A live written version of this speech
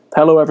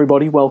Hello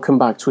everybody, welcome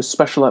back to a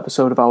special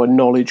episode of our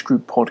Knowledge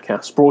Group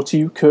podcast, brought to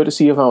you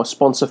courtesy of our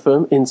sponsor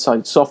firm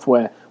Insight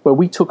Software, where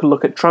we took a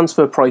look at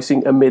transfer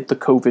pricing amid the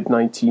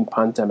COVID-19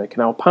 pandemic,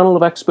 and our panel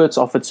of experts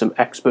offered some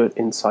expert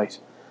insight.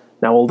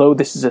 Now, although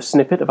this is a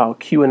snippet of our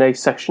Q&A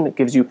section, it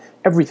gives you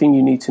everything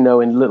you need to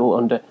know in little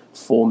under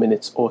 4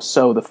 minutes or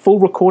so. The full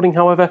recording,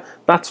 however,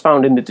 that's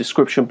found in the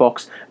description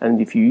box,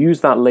 and if you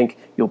use that link,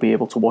 you'll be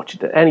able to watch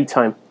it at any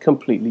time,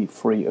 completely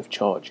free of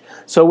charge.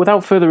 So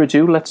without further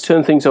ado, let's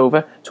turn things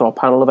over to our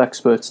panel of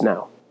experts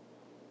now.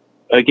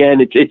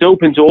 Again, it's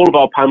open to all of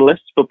our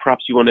panelists, but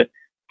perhaps you want to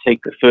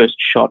take the first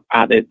shot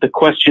at it. The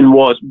question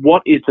was,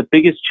 what is the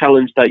biggest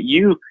challenge that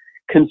you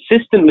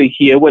consistently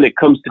hear when it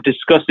comes to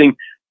discussing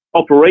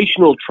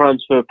operational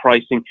transfer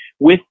pricing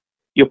with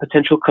your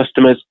potential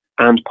customers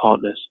and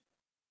partners?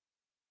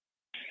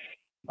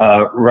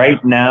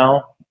 Right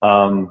now,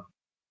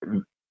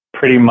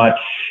 pretty much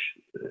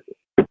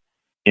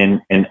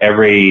in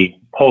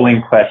every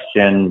polling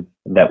question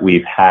that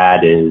we've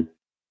had is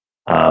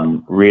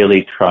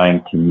really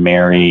trying to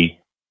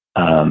marry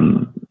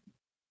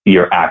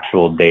your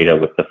actual data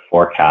with the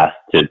forecast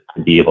to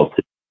be able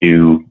to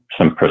do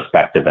some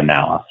prospective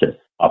analysis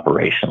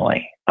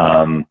operationally.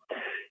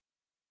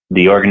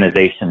 The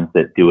organizations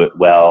that do it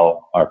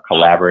well are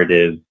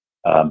collaborative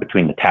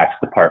between the tax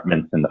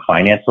departments and the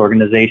finance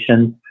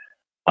organizations,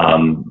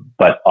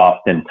 but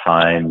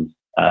oftentimes,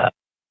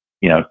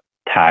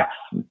 tax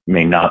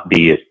may not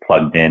be as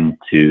plugged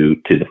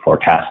into the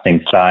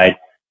forecasting side,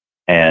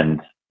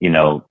 and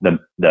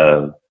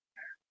the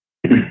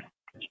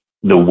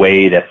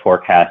way that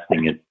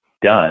forecasting is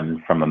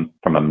done from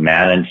a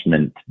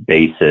management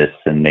basis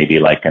and maybe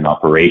like an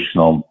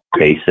operational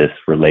basis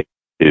related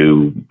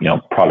to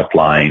product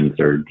lines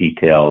or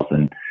details,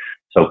 and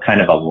so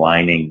kind of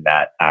aligning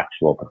that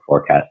actual to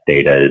forecast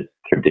data is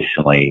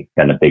traditionally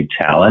been a big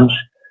challenge,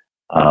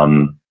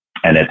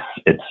 and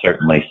it's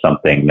certainly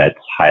something that's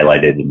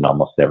highlighted in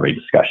almost every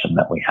discussion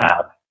that we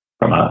have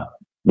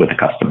with a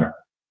customer.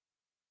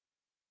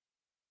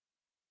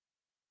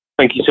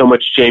 Thank you so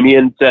much, Jamie.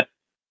 And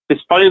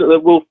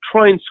we'll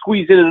try and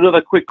squeeze in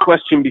another quick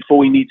question before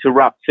we need to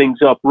wrap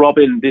things up.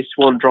 Robin, this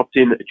one dropped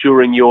in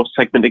during your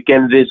segment.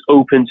 Again, it is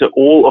open to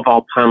all of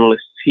our panelists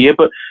here.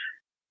 But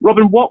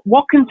Robin,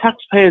 what can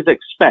taxpayers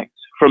expect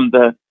from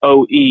the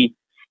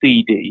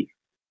OECD?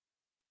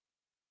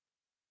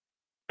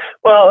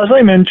 Well, as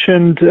I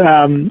mentioned,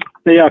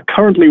 they are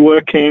currently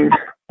working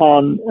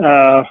on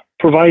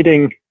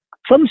providing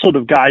some sort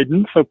of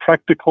guidance, so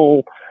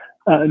practical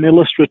and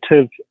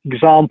illustrative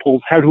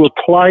examples, how to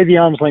apply the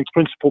arm's length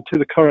principle to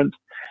the current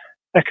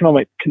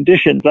economic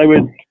conditions.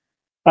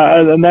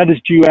 And that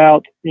is due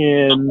out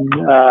in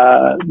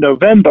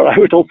November. I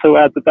would also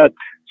add that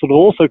sort of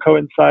also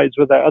coincides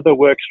with our other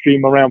work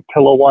stream around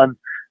Pillar 1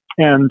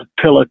 and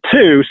Pillar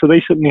 2, so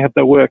they certainly have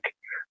their work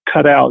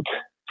cut out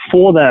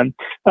for them.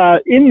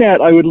 In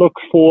that, I would look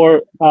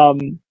for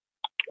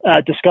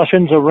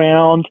discussions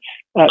around,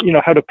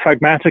 how to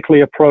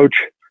pragmatically approach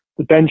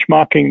the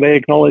benchmarking. They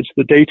acknowledge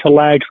the data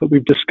lags that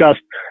we've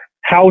discussed,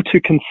 how to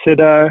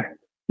consider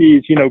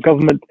these,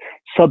 government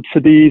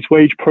subsidies,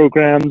 wage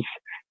programs,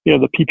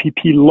 the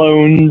PPP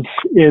loans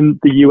in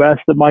the US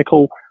that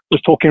Michael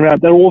was talking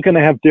about. They're all going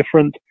to have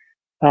different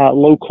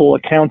local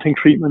accounting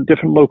treatment,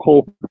 different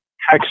local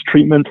tax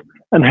treatment,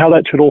 and how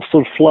that should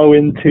also flow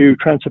into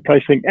transfer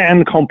pricing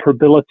and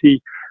comparability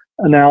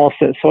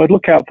analysis. So I'd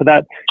look out for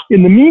that.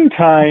 In the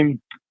meantime,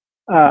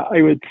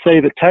 I would say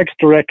that tax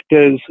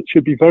directors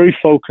should be very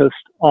focused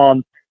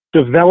on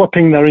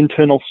developing their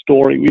internal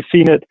story. We've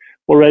seen it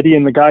already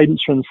in the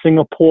guidance from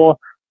Singapore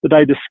that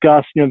I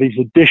discussed, these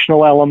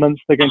additional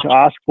elements they're going to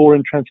ask for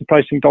in transfer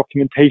pricing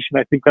documentation.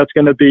 I think that's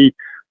going to be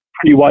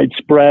pretty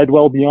widespread,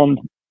 well beyond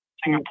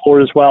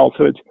Singapore as well.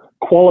 So it's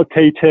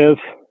qualitative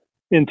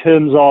in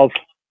terms of,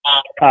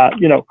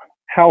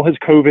 how has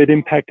COVID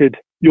impacted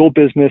your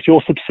business,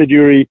 your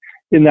subsidiary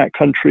in that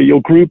country,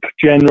 your group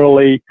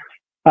generally?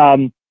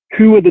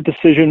 Who are the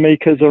decision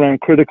makers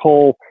around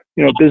critical,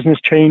 business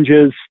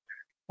changes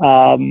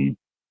in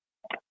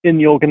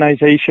the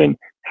organization?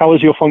 How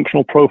has your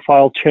functional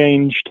profile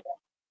changed?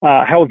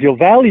 How have your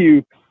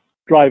value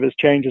drivers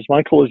changed, as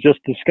Michael was just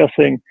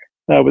discussing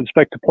with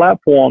respect to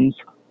platforms?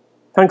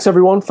 Thanks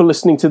everyone for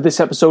listening to this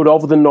episode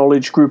of the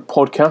Knowledge Group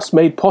podcast,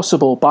 made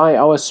possible by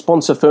our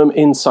sponsor firm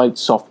Insight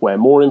Software.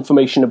 More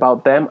information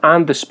about them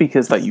and the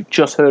speakers that you've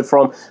just heard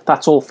from,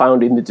 that's all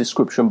found in the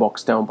description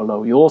box down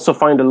below. You'll also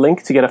find a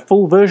link to get a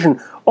full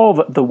version of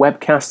the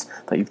webcast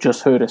that you've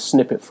just heard a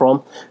snippet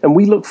from. And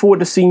we look forward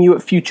to seeing you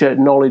at future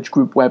Knowledge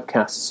Group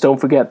webcasts.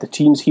 Don't forget, the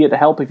team's here to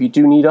help if you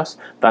do need us.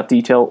 That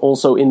detail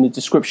also in the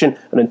description.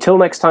 And until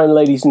next time,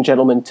 ladies and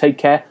gentlemen, take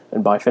care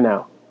and bye for now.